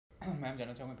Ma'am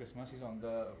जानना चाहूँगा Christmas is on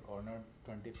the corner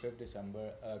 25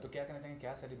 दिसंबर, तो क्या कहना चाहेंगे,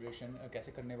 क्या सेलिब्रेशन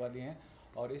कैसे करने वाली हैं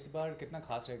और इस बार कितना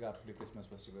खास रहेगा आपके लिए Christmas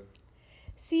festival?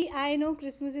 See, I know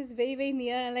Christmas is very, very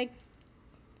near, like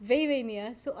very, very near.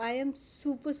 So I am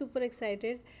super, super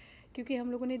excited क्योंकि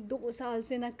हम लोगों ने 2 साल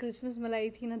से ना क्रिसमस मनाई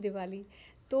थी ना दिवाली।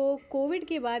 तो कोविड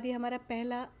के बाद ये हमारा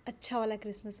पहला अच्छा वाला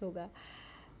क्रिसमस होगा।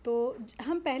 तो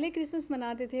हम पहले क्रिसमस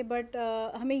मनाते थे, बट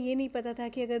हमें ये नहीं पता था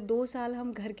कि अगर 2 साल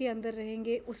हम घर के अंदर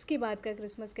रहेंगे उसके बाद का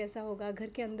क्रिसमस कैसा होगा, घर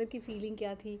के अंदर की फीलिंग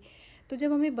क्या थी। तो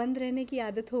जब हमें बंद रहने की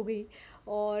आदत हो गई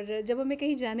और जब हमें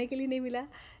कहीं जाने के लिए नहीं मिला,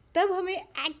 तब हमें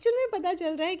एक्चुअल में पता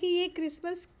चल रहा है कि ये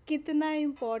क्रिसमस कितना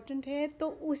इम्पॉर्टेंट है। तो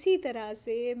उसी तरह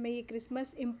से मैं ये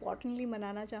क्रिसमस इम्पॉर्टेंटली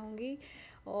मनाना चाहूँगी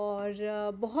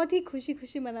और बहुत ही खुशी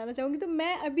खुशी मनाना चाहूँगी। तो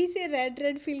मैं अभी से रेड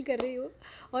रेड फील कर रही हूँ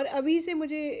और अभी से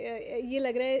मुझे ये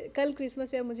लग रहा है कल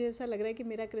क्रिसमस है, मुझे ऐसा लग रहा है कि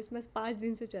मेरा क्रिसमस 5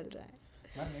 दिन से चल रहा है।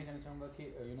 मैम मैं जानना चाहूँगा कि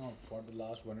फॉर द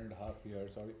लास्ट 1.5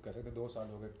 years और कह सकते 2 साल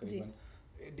हो गए जी करीबन,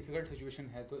 डिफ़िकल्ट सिचुएशन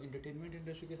है, तो इंटरटेनमेंट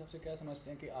इंडस्ट्री के हिसाब से क्या समझते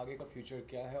हैं कि आगे का फ्यूचर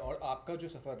क्या है और आपका जो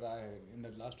सफ़र रहा है in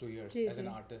the last 2 years ji as N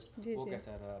G artist जी वो जी।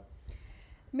 कैसा रहा?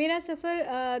 मेरा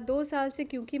सफ़र 2 साल से,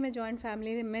 क्योंकि मैं जॉइंट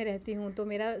फैमिली में रहती हूँ, तो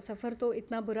मेरा सफ़र तो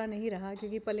इतना बुरा नहीं रहा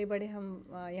क्योंकि पले बड़े हम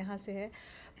यहाँ से हैं।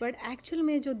 बट एक्चुअल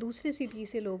में जो दूसरे सिटी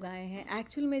से लोग आए हैं,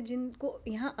 एक्चुअल में जिनको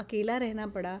यहाँ अकेला रहना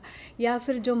पड़ा या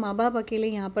फिर जो माँ बाप अकेले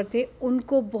यहाँ पर थे,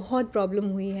 उनको बहुत प्रॉब्लम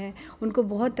हुई है, उनको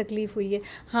बहुत तकलीफ़ हुई है।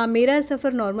 हाँ, मेरा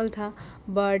सफ़र नॉर्मल था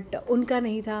बट उनका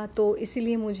नहीं था, तो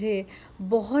इसीलिए मुझे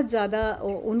बहुत ज़्यादा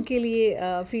उनके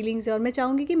लिए फीलिंग्स है। और मैं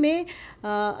चाहूँगी कि मैं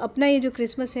अपना ये जो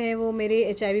क्रिसमस है वो मेरे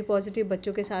HIV पॉजिटिव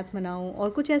बच्चों के साथ मनाऊं और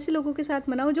कुछ ऐसे लोगों के साथ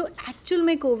मनाऊं जो एक्चुअल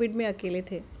में कोविड में अकेले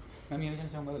थे। मैम ये जानना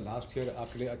चाहूँगा लास्ट ईयर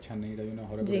आपके लिए अच्छा नहीं था,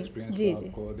 हॉरेबल जी एक्सपीरियंस जी रहा जी।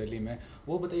 आपको दिल्ली में,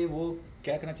 वो बताइए वो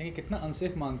क्या करना चाहिए, कितना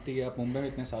अनसेफ मानती है? आप मुंबई में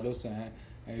इतने सालों से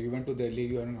हैं, you went to Delhi,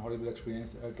 you N horrible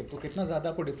experience, तो कितना ज़्यादा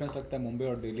आपको डिफरेंस लगता है मुंबई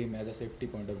और दिल्ली में as a safety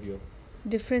point of view?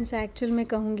 Difference actual में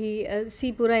कहूँगी,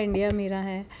 सी पूरा इंडिया मेरा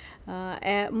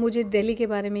है। मुझे दिल्ली के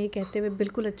बारे में ये कहते हुए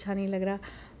बिल्कुल अच्छा नहीं लग रहा,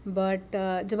 बट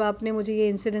जब आपने मुझे ये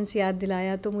इंसिडेंस याद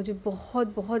दिलाया तो मुझे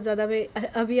बहुत बहुत ज़्यादा, मैं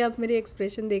अभी आप मेरे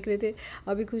एक्सप्रेशन देख रहे थे,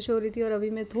 अभी खुश हो रही थी और अभी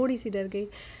मैं थोड़ी सी डर गई।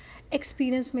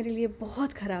 एक्सपीरियंस मेरे लिए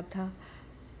बहुत ख़राब था।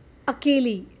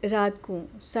 अकेली रात को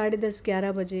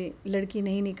 10:30-11 बजे लड़की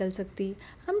नहीं निकल सकती।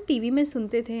 हम टीवी में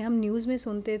सुनते थे, हम न्यूज़ में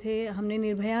सुनते थे, हमने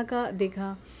निर्भया का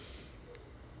देखा,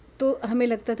 तो हमें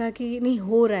लगता था कि नहीं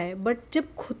हो रहा है। बट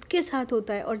जब खुद के साथ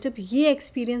होता है और जब ये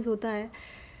एक्सपीरियंस होता है,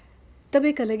 तब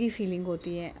एक अलग ही फीलिंग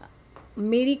होती है।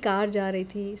 मेरी कार जा रही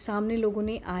थी, सामने लोगों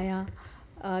ने आया,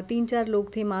 3-4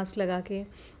 लोग थे मास्क लगा के,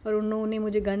 और उन्होंने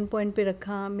मुझे गन पॉइंट पे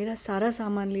रखा, मेरा सारा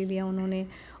सामान ले लिया उन्होंने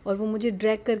और वो मुझे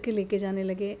ड्रैग करके लेके जाने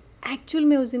लगे। एक्चुअल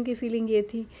में उस दिन की फीलिंग ये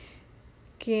थी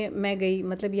कि मैं गई,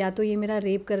 मतलब या तो ये मेरा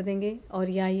रेप कर देंगे और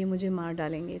या ये मुझे मार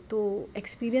डालेंगे। तो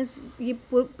एक्सपीरियंस ये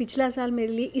पिछला साल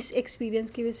मेरे लिए इस एक्सपीरियंस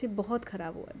की वजह से बहुत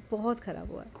ख़राब हुआ है, बहुत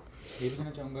ख़राब हुआ है। ये भी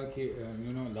कहना चाहूँगा कि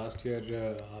लास्ट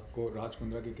ईयर आपको राज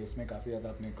कुंद्रा के केस में काफ़ी ज़्यादा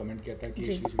आपने कमेंट किया था कि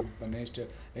जी शी शुड बी पनिश्ड,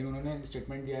 लेकिन उन्होंने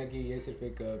स्टेटमेंट दिया है कि ये सिर्फ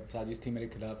एक साजिश थी मेरे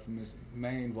खिलाफ,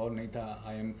 मैं इन्वॉल्व नहीं था,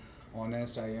 I am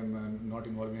honest, I am not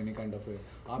involve in any kind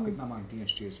of. आप कितना मानती हैं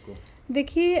इस चीज़ को?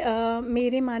 देखिए,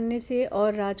 मेरे मानने से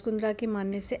और राज कुंद्रा के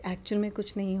मानने से एक्चुअल में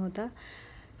कुछ नहीं होता।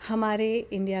 हमारे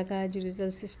इंडिया का जुडिशल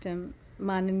सिस्टम,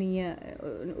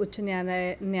 माननीय उच्च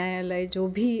न्यायालय जो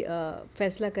भी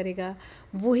फैसला करेगा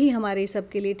वही हमारे सब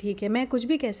के लिए ठीक है। मैं कुछ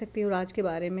भी कह सकती हूँ राज के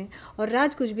बारे में और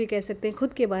राज कुछ भी कह सकते हैं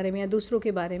खुद के बारे में या दूसरों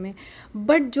के बारे में,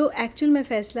 बट जो एक्चुअल में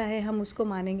फ़ैसला है हम उसको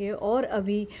मानेंगे। और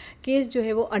अभी केस जो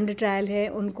है वो अंडर ट्रायल है,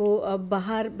 उनको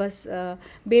बाहर बस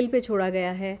बेल पे छोड़ा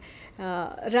गया है।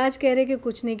 राज कह रहे कि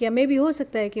कुछ नहीं किया, मे भी हो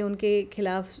सकता है कि उनके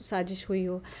खिलाफ साजिश हुई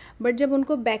हो, बट जब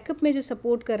उनको बैकअप में जो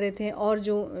सपोर्ट कर रहे थे और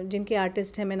जो जिनके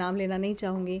आर्टिस्ट हैं, मैं नाम लेना नहीं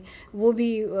चाहूँगी, वो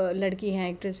भी लड़की हैं,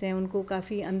 एक्ट्रेस हैं, उनको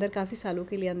काफ़ी सालों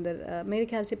के लिए अंदर, मेरे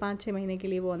ख्याल से 5-6 महीने के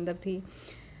लिए वो अंदर थी,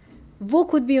 वो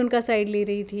खुद भी उनका साइड ले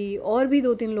रही थी और भी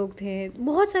 2-3 लोग थे।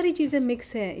 बहुत सारी चीज़ें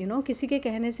मिक्स हैं, किसी के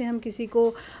कहने से हम किसी को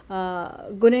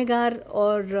गुनहगार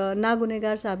और ना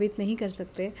गुनहगार साबित नहीं कर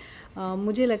सकते।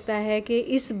 मुझे लगता है कि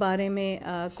इस बारे में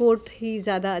कोर्ट ही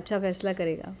ज़्यादा अच्छा फैसला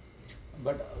करेगा।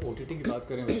 बट OTT की बात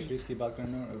करें, वेब सीरीज़ की बात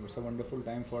करें, it's a wonderful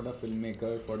time for the film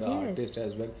maker, for the yes. Artist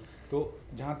as well. तो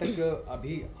जहाँ तक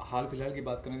अभी हाल फिलहाल की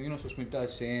बात करें, Sushmita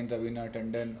Sen, Raveena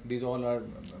Tandon, these all are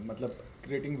मतलब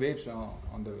क्रिएटिंग वेव्स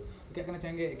ऑन द, तो क्या कहना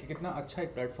चाहेंगे कि कितना अच्छा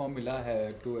एक प्लेटफॉर्म मिला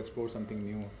है टू एक्सप्लोर समथिंग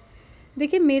न्यू?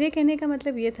 देखिए, मेरे कहने का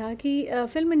मतलब ये था कि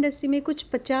फ़िल्म इंडस्ट्री में कुछ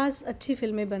 50 अच्छी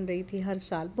फ़िल्में बन रही थी हर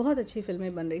साल, बहुत अच्छी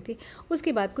फ़िल्में बन रही थी,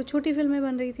 उसके बाद कुछ छोटी फ़िल्में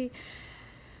बन रही थी।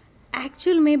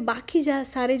 एक्चुअल में बाकी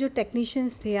सारे जो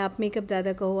टेक्नीशियंस थे, आप मेकअप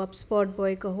दादा कहो, आप स्पॉट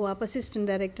बॉय कहो, आप असिस्टेंट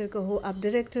डायरेक्टर कहो, आप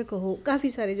डायरेक्टर कहो, काफ़ी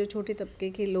सारे जो छोटे तबके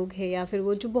के लोग हैं या फिर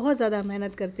वो जो बहुत ज़्यादा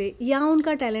मेहनत करते या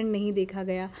उनका टैलेंट नहीं देखा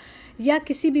गया, या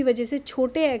किसी भी वजह से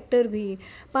छोटे एक्टर भी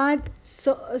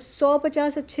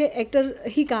 500-150 अच्छे एक्टर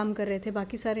ही काम कर रहे थे,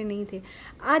 बाकी सारे नहीं थे।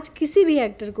 आज किसी भी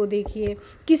एक्टर को देखिए,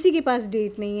 किसी के पास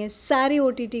डेट नहीं है, सारे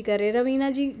OTT कर रहे। रवीना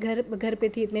जी घर पे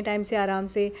थी इतने टाइम से आराम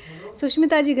से,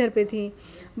 सुष्मिता जी घर पे थी,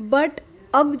 बट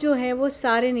अब जो है वो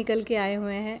सारे निकल के आए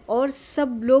हुए हैं और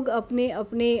सब लोग अपने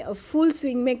अपने फुल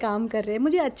स्विंग में काम कर रहे हैं।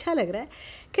 मुझे अच्छा लग रहा है।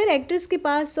 खैर एक्टर्स के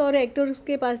पास और एक्टर्स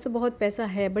के पास तो बहुत पैसा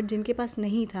है, बट जिनके पास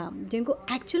नहीं था, जिनको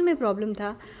एक्चुअल में प्रॉब्लम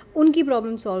था, उनकी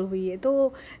प्रॉब्लम सॉल्व हुई है।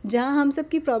 तो जहाँ हम सब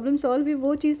की प्रॉब्लम सॉल्व हुई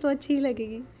वो चीज़ तो अच्छी ही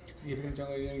लगेगी। ये भी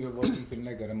चाहूँगा वर्किंग फिल्म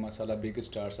लाइक गरम मसाला, big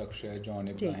stars Akshay, John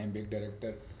Ibrahim, big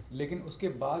director, लेकिन उसके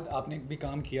बाद आपने भी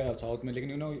काम किया साउथ में,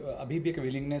 लेकिन अभी भी एक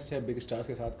विलिंगनेस है बिग स्टार्स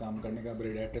के साथ काम करने का, बड़े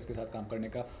डायरेक्टर्स के साथ काम करने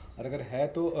का, और अगर है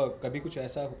तो कभी कुछ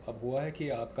ऐसा अब हुआ है कि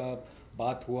आपका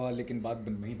बात हुआ लेकिन बात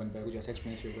नहीं बन पाया, कुछ ऐसा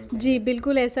एक्सपीरियंस शेयर करना चाहिए? जी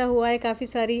बिल्कुल ऐसा हुआ है। काफ़ी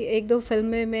सारी 1-2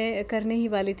 फिल्में मैं करने ही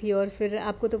वाली थी और फिर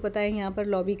आपको तो पता है यहाँ पर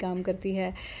लॉबी काम करती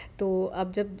है, तो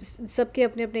अब जब सबके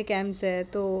अपने अपने कैंप्स है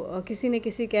तो किसी ने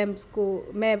किसी कैंप्स को,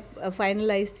 मैं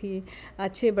फाइनलाइज थी,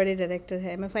 अच्छे बड़े डायरेक्टर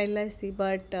है, मैं फाइनलाइज थी,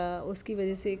 बट उसकी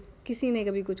वजह से किसी ने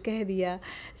कभी कुछ कह दिया,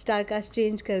 स्टार कास्ट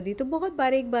चेंज कर दी। तो बहुत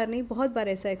बार, एक बार नहीं बहुत बार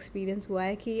ऐसा एक्सपीरियंस हुआ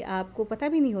है कि आपको पता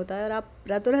भी नहीं होता और आप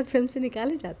रातों रात फिल्म से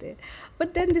निकाले जाते हैं,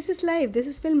 but then this is life, this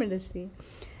is film industry.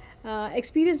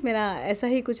 Experience मेरा ऐसा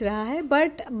ही कुछ रहा है,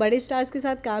 बट बड़े स्टार्स के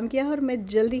साथ काम किया और मैं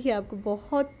जल्दी ही आपको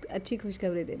बहुत अच्छी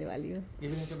खुशखबरी देने वाली हूँ।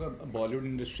 इवन बॉलीवुड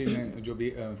इंडस्ट्री में जो भी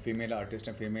फीमेल आर्टिस्ट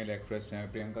हैं, फीमेल एक्ट्रेस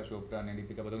हैं, प्रियंका चोपड़ा ने,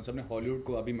 दीपिका पादुकोण, सबने हॉलीवुड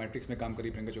को, अभी मैट्रिक्स में काम करी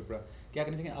प्रियंका चोपड़ा, क्या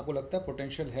करना चाहिए? आपको लगता है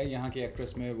पोटेंशियल है यहाँ के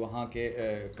एक्ट्रेस में वहाँ के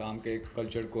काम के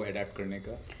कल्चर को अडेप्ट करने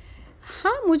का?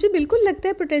 हाँ, मुझे बिल्कुल लगता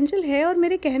है पोटेंशियल है और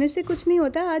मेरे कहने से कुछ नहीं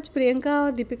होता। आज प्रियंका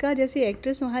और दीपिका जैसी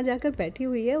एक्ट्रेस वहाँ जाकर बैठी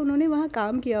हुई है, उन्होंने वहाँ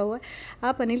काम किया हुआ है।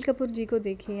 आप अनिल कपूर जी को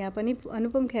देखिए, आप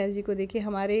अनुपम खेर जी को देखिए,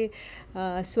 हमारे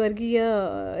स्वर्गीय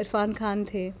इरफान खान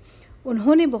थे,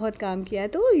 उन्होंने बहुत काम किया है।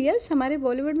 तो यस, हमारे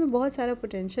बॉलीवुड में बहुत सारा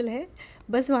पोटेंशियल है,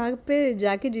 बस वहाँ पे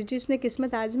जाके जिसने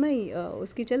किस्मत आजमाई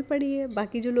उसकी चल पड़ी है,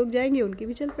 बाकी जो लोग जाएंगे उनकी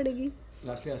भी चल पड़ेगी।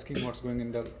 Lastly, asking what's going in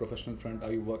the professional front.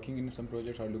 Are you working in some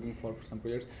projects? Are you looking for some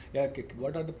projects? Yeah,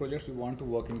 what are the projects you want to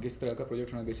work in? किस तरह का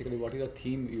project होना? Basically, what is the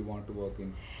theme you want to work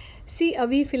in?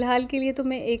 अभी फ़िलहाल के लिए तो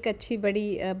मैं एक अच्छी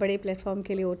बड़े प्लेटफॉर्म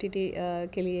के लिए OTT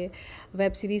के लिए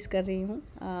वेब सीरीज़ कर रही हूँ।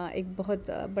 एक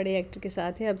बहुत बड़े एक्टर के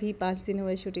साथ है, अभी 5 दिन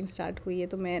हुए शूटिंग स्टार्ट हुई है,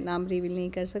 तो मैं नाम रिवील नहीं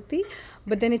कर सकती,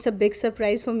 but then it's a big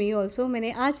surprise for me also.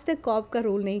 मैंने आज तक कॉप का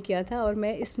रोल नहीं किया था और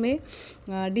मैं इसमें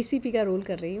DCP का रोल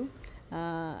कर रही हूँ।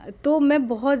 तो मैं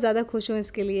बहुत ज़्यादा खुश हूँ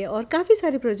इसके लिए, और काफ़ी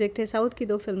सारे प्रोजेक्ट है। साउथ की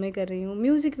 2 फिल्में कर रही हूँ,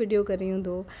 म्यूज़िक वीडियो कर रही हूँ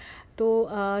 2, तो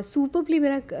सुपरली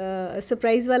मेरा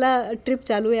सरप्राइज़ वाला ट्रिप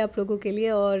चालू है आप लोगों के लिए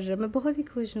और मैं बहुत ही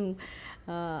खुश हूँ।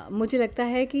 मुझे लगता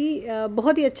है कि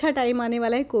बहुत ही अच्छा टाइम आने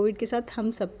वाला है कोविड के साथ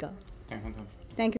हम सबका। Thank you.